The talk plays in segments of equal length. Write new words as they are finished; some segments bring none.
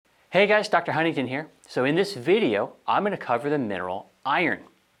Hey guys, Dr. Huntington here. So in this video, I'm going to cover the mineral iron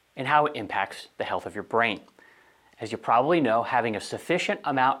and how it impacts the health of your brain. As you probably know, having a sufficient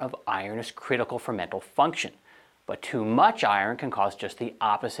amount of iron is critical for mental function, but too much iron can cause just the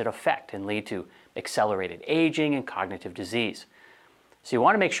opposite effect and lead to accelerated aging and cognitive disease. So you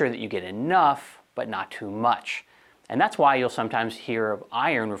want to make sure that you get enough, but not too much. And that's why you'll sometimes hear of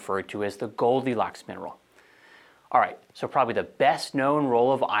iron referred to as the Goldilocks mineral. All right, so probably the best known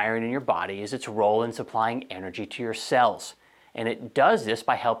role of iron in your body is its role in supplying energy to your cells. And it does this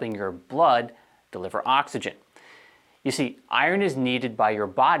by helping your blood deliver oxygen. You see, iron is needed by your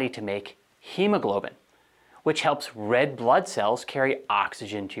body to make hemoglobin, which helps red blood cells carry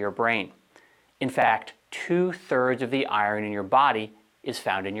oxygen to your brain. In fact, 2/3 of the iron in your body is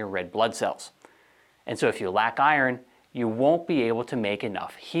found in your red blood cells. And so if you lack iron, you won't be able to make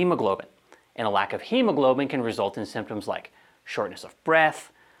enough hemoglobin. And a lack of hemoglobin can result in symptoms like shortness of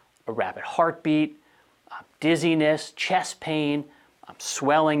breath, a rapid heartbeat, dizziness, chest pain,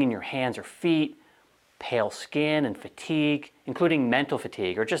 swelling in your hands or feet, pale skin and fatigue, including mental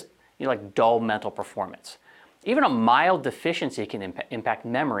fatigue or just like dull mental performance. Even a mild deficiency can impact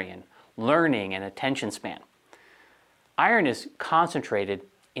memory and learning and attention span. Iron is concentrated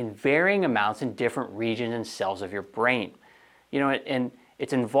in varying amounts in different regions and cells of your brain. And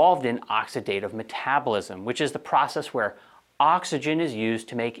it's involved in oxidative metabolism, which is the process where oxygen is used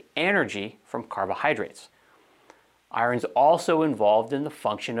to make energy from carbohydrates. Iron's also involved in the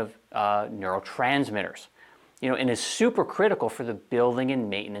function of neurotransmitters, and is super critical for the building and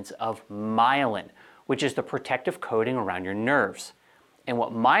maintenance of myelin, which is the protective coating around your nerves. And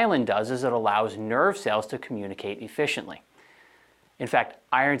what myelin does is it allows nerve cells to communicate efficiently. In fact,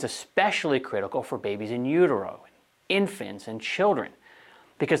 iron's especially critical for babies in utero, infants, and children,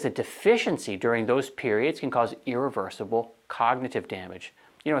 because the deficiency during those periods can cause irreversible cognitive damage,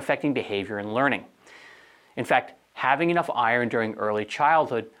 affecting behavior and learning. In fact, having enough iron during early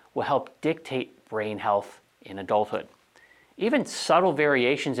childhood will help dictate brain health in adulthood. Even subtle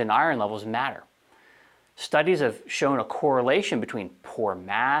variations in iron levels matter. Studies have shown a correlation between poor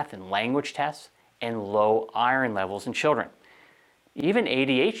math and language tests and low iron levels in children. Even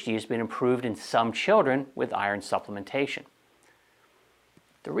ADHD has been improved in some children with iron supplementation.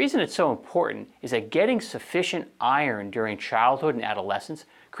 The reason it's so important is that getting sufficient iron during childhood and adolescence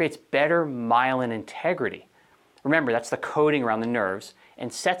creates better myelin integrity. Remember, that's the coating around the nerves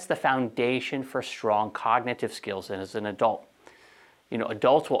and sets the foundation for strong cognitive skills as an adult.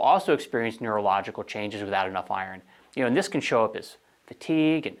 Adults will also experience neurological changes without enough iron. And this can show up as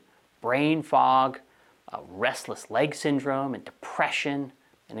fatigue and brain fog, restless leg syndrome and depression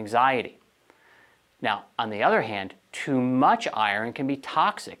and anxiety. Now, on the other hand, too much iron can be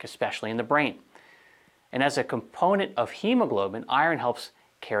toxic, especially in the brain. And as a component of hemoglobin, iron helps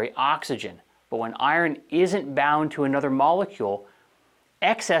carry oxygen. But when iron isn't bound to another molecule,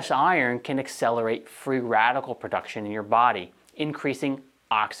 excess iron can accelerate free radical production in your body, increasing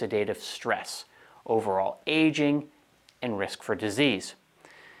oxidative stress, overall aging, and risk for disease.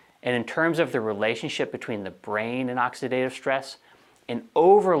 And in terms of the relationship between the brain and oxidative stress, an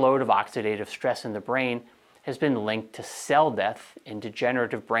overload of oxidative stress in the brain has been linked to cell death and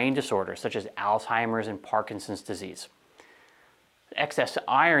degenerative brain disorders such as Alzheimer's and Parkinson's disease. Excess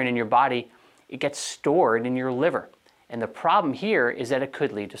iron in your body, it gets stored in your liver. And the problem here is that it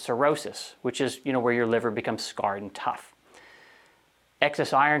could lead to cirrhosis, which is where your liver becomes scarred and tough.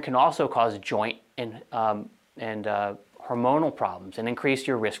 Excess iron can also cause joint and hormonal problems and increase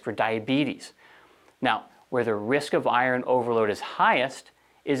your risk for diabetes. Now, where the risk of iron overload is highest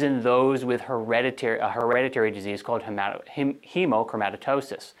is in those with a hereditary disease called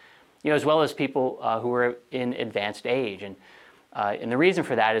hemochromatosis, as well as people who are in advanced age. And the reason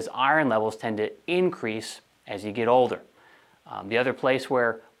for that is iron levels tend to increase as you get older. The other place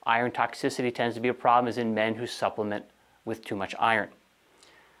where iron toxicity tends to be a problem is in men who supplement with too much iron.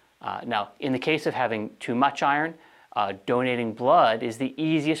 Now, in the case of having too much iron, donating blood is the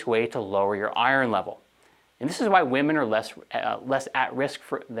easiest way to lower your iron level. And this is why women are less at risk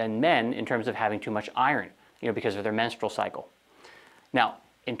than men in terms of having too much iron, because of their menstrual cycle. Now,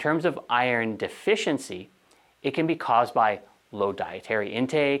 in terms of iron deficiency, it can be caused by low dietary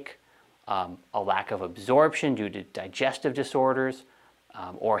intake, a lack of absorption due to digestive disorders,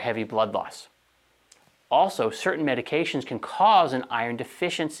 or heavy blood loss. Also, certain medications can cause an iron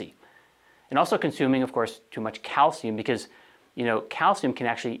deficiency. And also consuming, of course, too much calcium because calcium can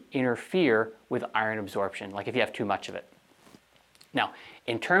actually interfere with iron absorption, like if you have too much of it. Now,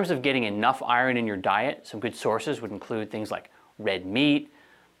 in terms of getting enough iron in your diet, some good sources would include things like red meat,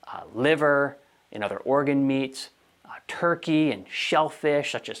 liver, and other organ meats, turkey and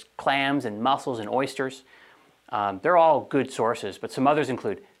shellfish such as clams and mussels and oysters. They're all good sources, but some others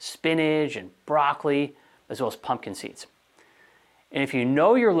include spinach and broccoli, as well as pumpkin seeds. And if you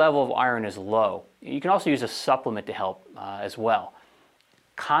know your level of iron is low, you can also use a supplement to help as well.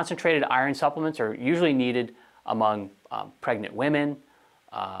 Concentrated iron supplements are usually needed among pregnant women,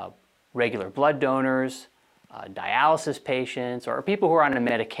 regular blood donors, dialysis patients, or people who are on a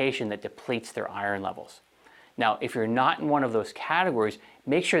medication that depletes their iron levels. Now, if you're not in one of those categories,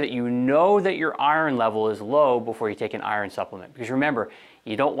 make sure that you know that your iron level is low before you take an iron supplement. Because remember,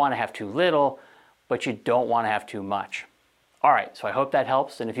 you don't want to have too little, but you don't want to have too much. All right, so I hope that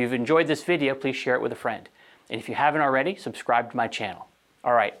helps. And if you've enjoyed this video, please share it with a friend. And if you haven't already, subscribe to my channel.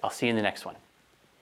 All right, I'll see you in the next one.